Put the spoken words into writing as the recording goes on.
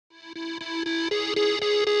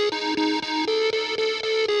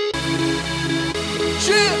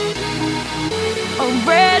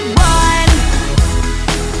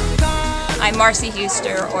I'm Marcy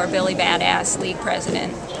Huster, or Billy Badass, League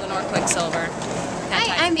President. Lenore Quicksilver.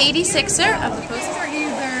 Hi, I'm 86er of the Post. Are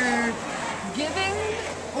either given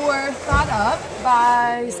or thought up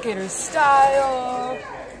by skaters' style,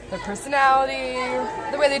 their personality,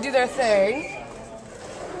 the way they do their thing.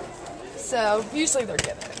 So usually they're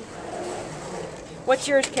given. What's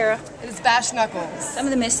yours, Kara? It is bash knuckles. Some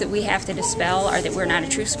of the myths that we have to dispel are that we're not a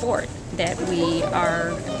true sport, that we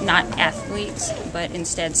are not athletes, but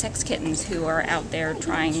instead sex kittens who are out there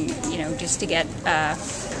trying, just to get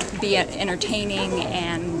be entertaining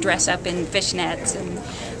and dress up in fishnets and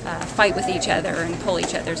fight with each other and pull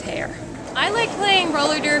each other's hair. I like playing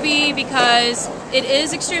roller derby because it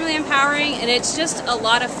is extremely empowering and it's just a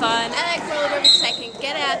lot of fun. I like roller derby because I can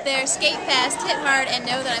get out there, skate fast, hit hard, and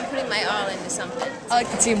know that I'm putting my all into something. I like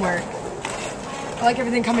the teamwork. I like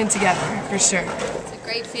everything coming together, for sure. It's a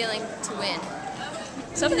great feeling to win.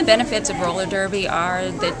 Some of the benefits of roller derby are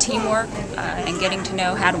the teamwork and getting to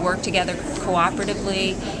know how to work together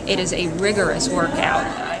cooperatively. It is a rigorous workout.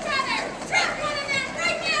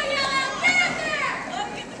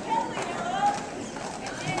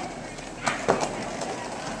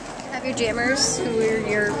 Have your jammers, who are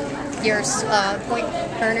your point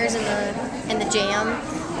burners in the jam,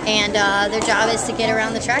 and their job is to get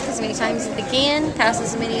around the track as many times as they can, pass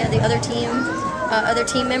as many of the other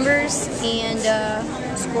team members, and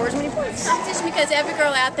score as many points. Just because every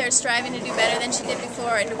girl out there is striving to do better than she did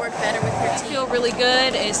before and to work better with her team. You feel really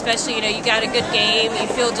good, especially you got a good game. You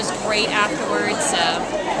feel just great afterwards, so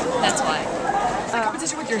that's why.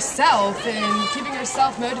 Competition with yourself and keeping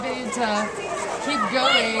yourself motivated to keep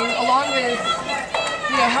going, along with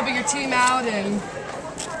helping your team out, and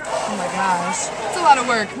oh my gosh, it's a lot of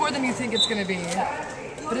work, more than you think it's going to be,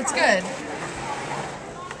 but it's good.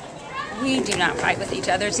 We do not fight with each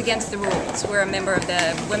other. It's against the rules. We're a member of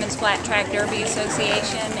the Women's Flat Track Derby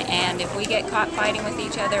Association, and if we get caught fighting with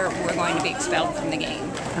each other, we're going to be expelled from the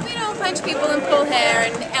game. We don't punch people and pull hair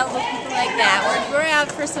and elbow people like that. We're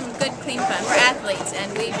out for some good, clean fun. We're athletes,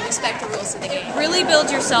 and we respect the rules of the game. Really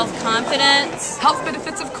build your self-confidence. Health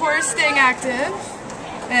benefits, of course, staying active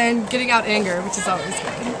and getting out anger, which is always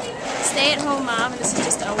good. Stay-at-home mom, and this is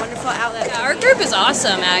just a wonderful outlet. Yeah, our group is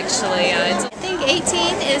awesome, actually. I think 18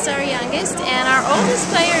 is our youngest, and our oldest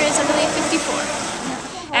player is, I believe, 54.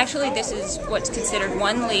 Actually, this is what's considered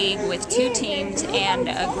one league with 2 teams and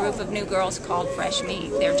a group of new girls called Fresh Meat.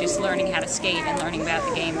 They're just learning how to skate and learning about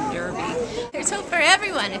the game of derby. There's hope for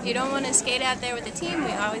everyone. If you don't want to skate out there with a team,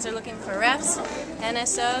 we always are looking for refs,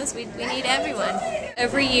 NSOs. We need everyone.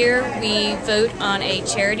 Every year we vote on a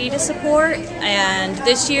charity to support, and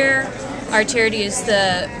this year our charity is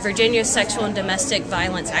the Virginia Sexual and Domestic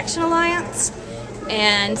Violence Action Alliance,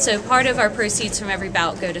 and so part of our proceeds from every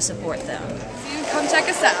bout go to support them. Come check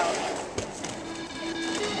us out.